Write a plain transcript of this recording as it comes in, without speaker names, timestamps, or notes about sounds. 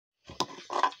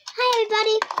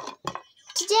everybody.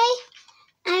 Today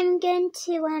I'm going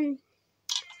to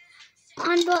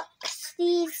unbox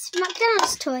these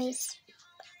McDonald's toys.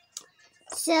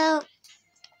 So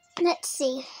let's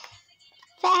see.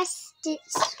 First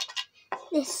it's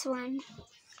this one.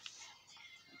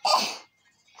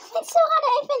 It's so hard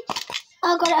to open.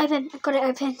 Oh, got it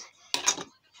open.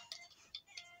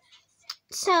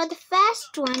 So the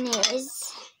first one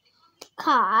is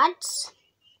cards.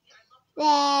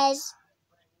 There's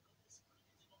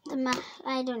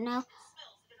I don't know,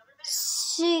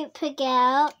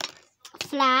 Supergirl,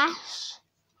 Flash,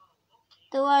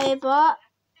 the Robot,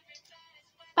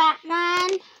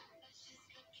 Batman,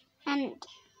 and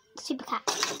Supercat.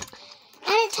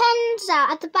 And it turns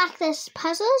out at the back there's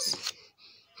puzzles.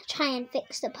 I'll try and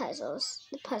fix the puzzles.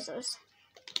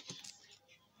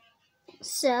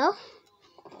 So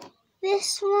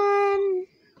this one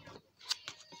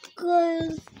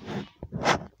goes.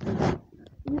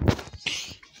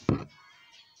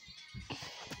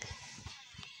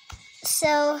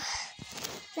 So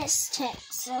let's check.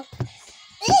 So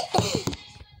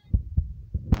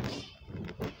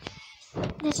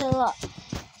there's a lot.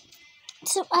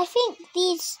 So I think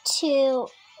these two,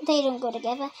 they don't go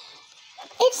together.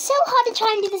 It's so hard to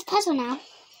try and do this puzzle now.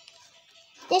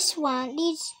 This one,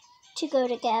 these two go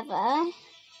together.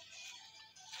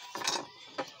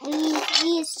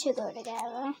 These two go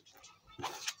together.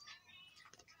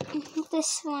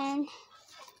 This one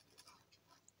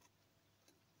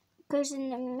goes in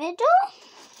the middle.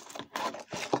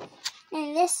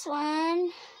 And this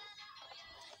one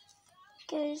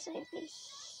goes over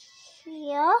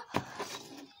here.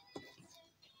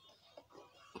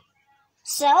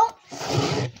 So,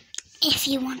 if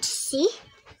you want to see,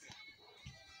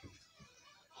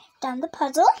 I've done the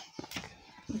puzzle.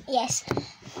 Yes.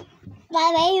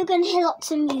 By the way, you're going to hear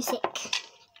lots of music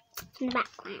in the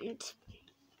background.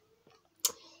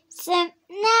 So, now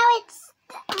it's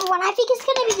one. I think it's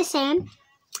going to be the same.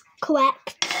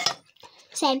 Correct.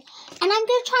 Same. And I'm going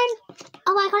to try and...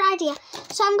 Oh, I got an idea.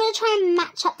 So, I'm going to try and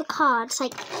match up the cards,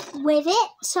 like, with it.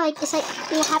 So, like, it's, like,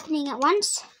 all happening at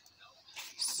once.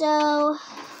 So,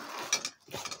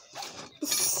 the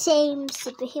same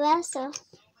superhero. So,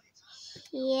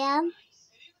 here.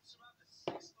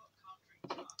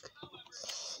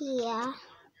 Here.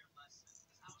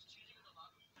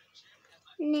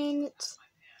 And then it's...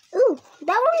 Ooh,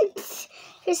 that one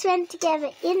just went together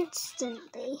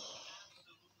instantly.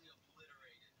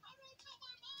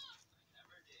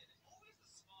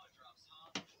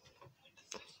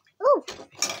 Ooh,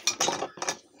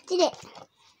 did it.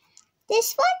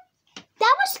 This one,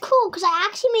 that was cool because I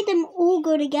actually made them all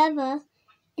go together.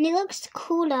 And it looks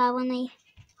cooler when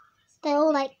they're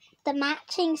all like the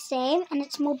matching same, and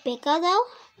it's more bigger though.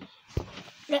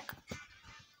 Look.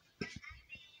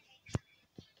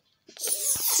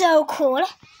 So cool.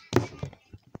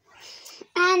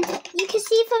 And you can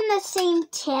see from the same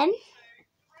tin,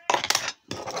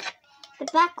 the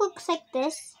back looks like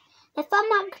this. They're from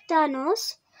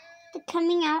McDonald's. They're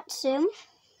coming out soon.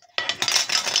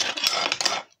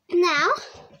 Now,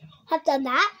 I've done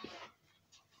that.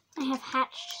 I have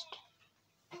hatched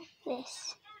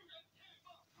this.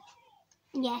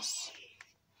 Yes,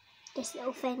 this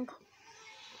little thing.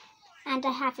 And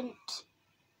I haven't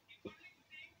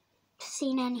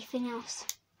seen anything else.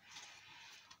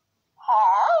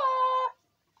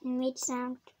 And made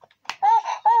sound.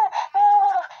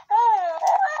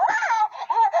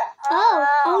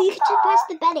 Oh, you can just press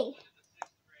the belly.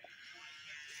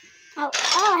 Oh,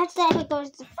 I have to say it goes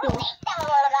to the floor.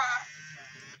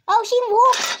 Oh, she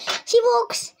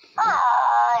walks.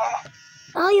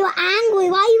 Oh, you're angry.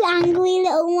 Why are you angry,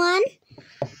 little one?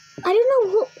 I don't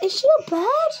know. Is she a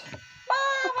bird?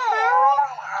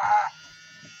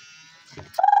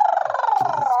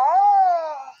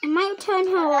 I might turn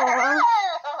her off.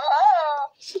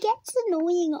 She gets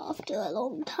annoying after a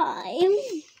long time.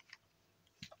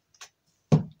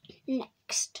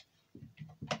 Next.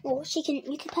 Oh, you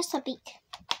can press her beak.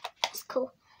 That's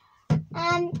cool.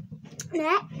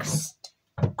 Next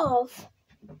of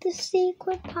the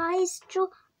secret prize draw.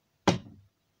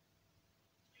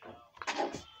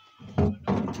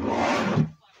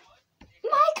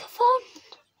 Microphone.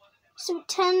 So it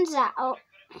turns out,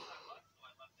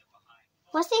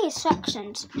 what's the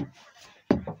instructions?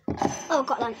 Oh,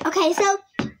 got one. Okay, so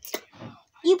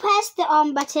you press the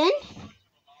on button.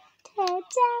 Ta-da.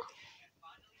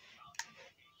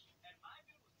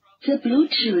 The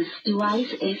Bluetooth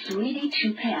device is ready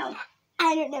to pair.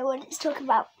 I don't know what it's talking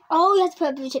about. Oh, you have to put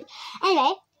a Bluetooth.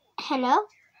 Anyway, hello.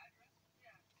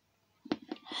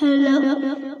 Hello.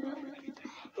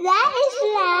 That is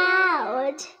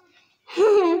loud.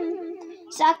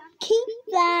 So I'll keep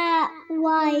that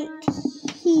right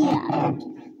here.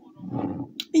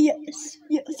 Yes.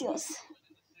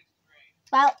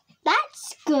 Well,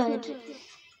 that's good.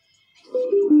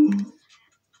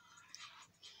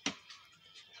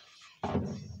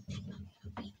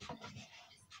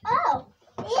 Oh,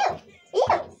 ew.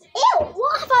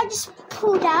 What have I just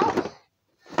pulled out?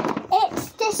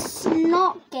 It's the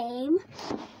snot game.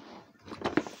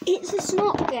 It's a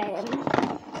snot game.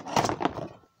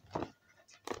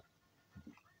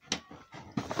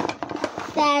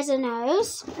 There's a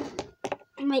nose.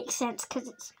 It makes sense because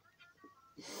it's...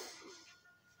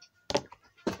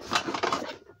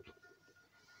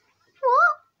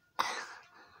 What?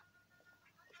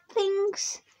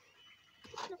 Things...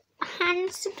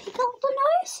 Hands to pick up the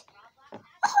nose?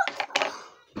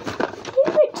 Who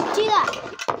would do that?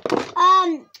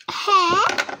 Hair.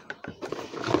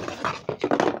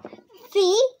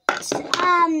 Feet.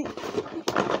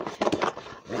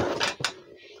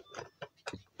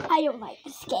 I don't like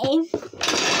this game.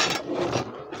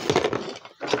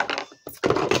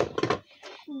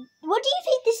 What do you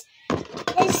think this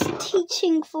is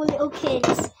teaching for little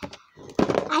kids?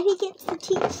 I think it's to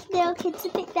teach little kids to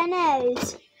pick their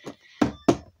nose.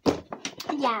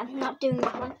 Yeah, I'm not doing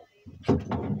that one.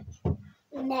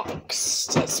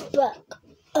 Next is book.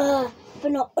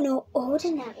 But not an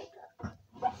ordinary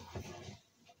book.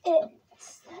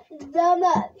 It's the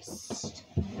most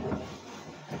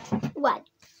one.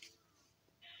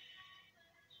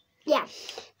 Yeah.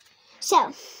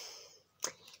 So,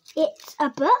 it's a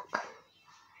book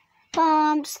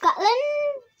from Scotland.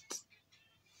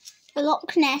 The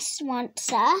Loch Ness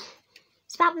Monster.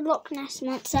 It's about the Loch Ness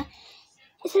Monster.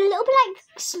 It's a little bit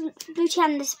like Beauty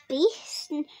and the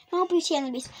Beast. Not Beauty and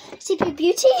the Beast. Sleeping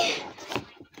Beauty.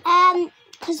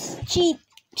 Because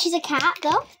she's a cat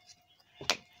though.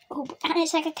 Oh, and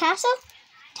it's like a castle.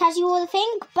 Tells you all the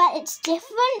things, but it's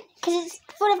different because it's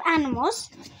full of animals.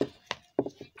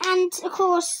 And of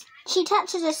course, she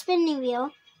touches a spinning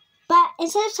wheel. But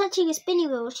instead of touching a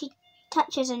spinning wheel, she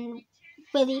touches in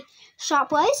really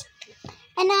sharp ways.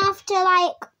 And after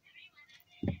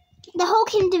the whole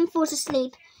kingdom falls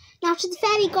asleep. And after the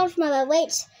fairy godmother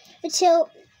waits until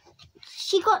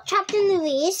she got trapped in the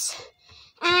leaves,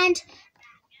 and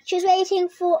she was waiting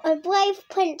for a brave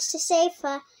prince to save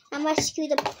her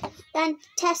and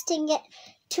testing it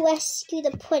to rescue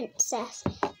the princess.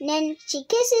 And then she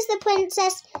kisses the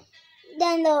princess.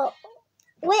 Then the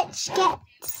witch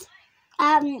gets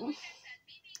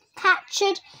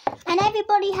captured, and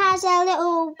everybody has a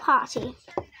little party.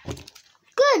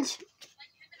 Good.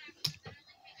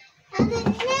 And the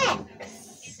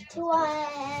next one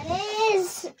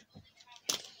is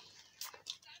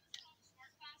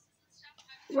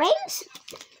wings.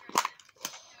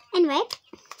 Anyway,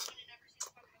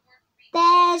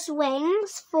 there's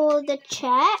wings for the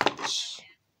church.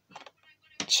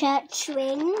 Church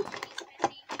wing.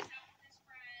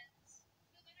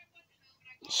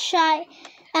 Shy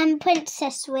and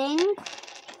princess wing.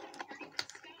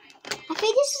 I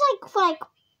think this is like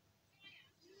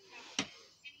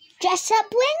dress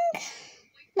up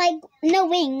wing, no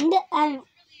winged,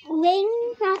 wing.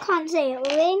 I can't say it.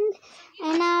 Wing,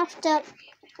 and after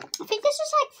I think this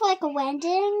is for a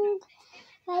wedding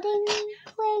wing.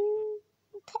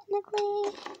 Technically,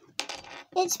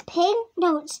 it's pink. No,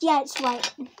 it's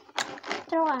white. I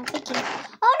don't know what I'm thinking.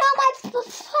 Oh no, my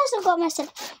puzzle got messed up.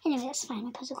 Anyway, that's fine.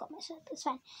 My puzzle got messed up. It's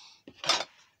fine.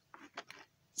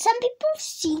 Some people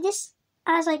see this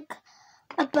as a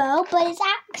bow, but it's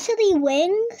actually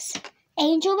wings,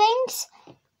 angel wings.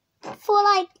 For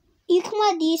you can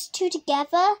wear these two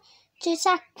together to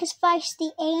sacrifice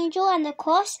the angel and the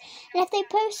cross. And if they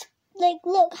post,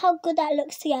 look how good that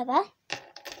looks together.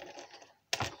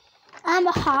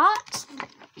 A heart.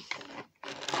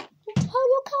 Oh,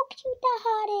 look how cute that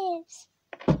heart is.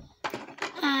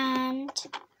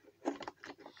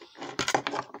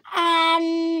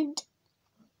 And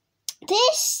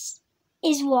this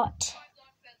is what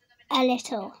a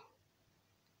little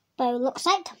bow looks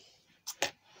like.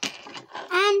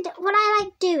 And what I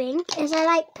like doing is I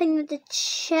like putting the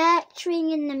church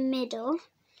ring in the middle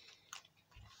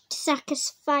to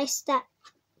sacrifice that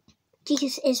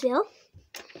Jesus is real.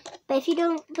 But if you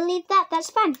don't believe that, that's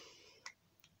fine.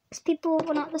 Because people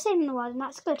are not the same in the world, and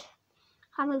that's good.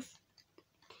 I'll move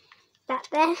that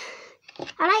there.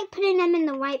 I like putting them in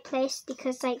the right place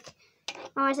because,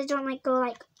 otherwise I don't go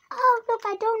oh, look,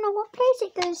 I don't know what place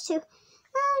it goes to.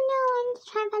 Oh, no, I need to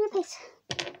try and find a place.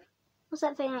 Or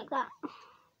something like that.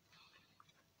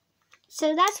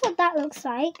 So that's what that looks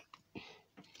like.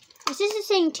 This is the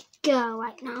thing to go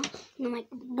right now. And I'm like,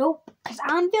 nope, because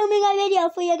I'm filming a video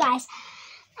for you guys.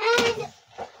 And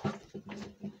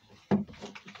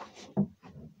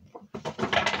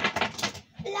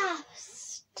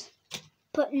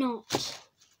but not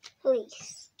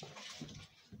least.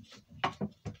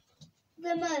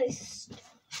 The most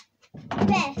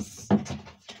best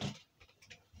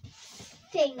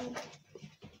thing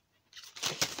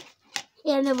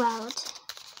in the world.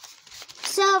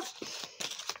 So,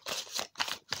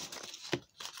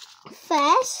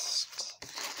 first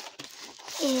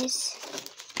is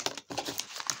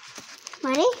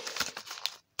money.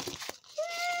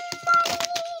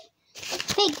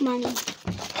 Fake money.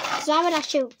 So I would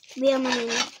actually real money in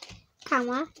the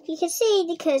camera. You can see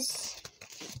because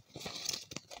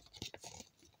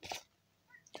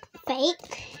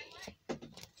fake.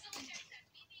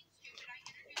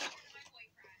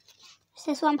 It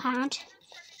says £1.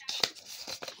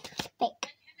 Fake.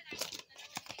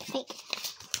 Fake.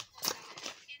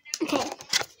 Okay.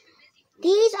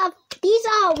 These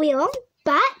are real,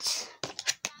 but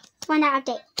one out of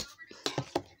date.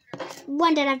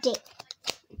 One out of date.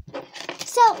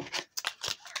 So,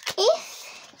 if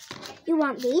you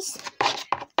want these,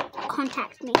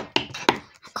 contact me. I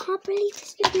can't believe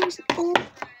this video is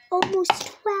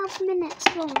almost 12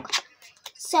 minutes long.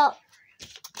 So,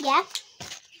 yeah,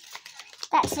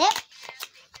 that's it.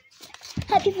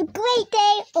 Hope you have a great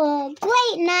day or a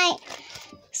great night.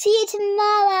 See you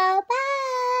tomorrow. Bye.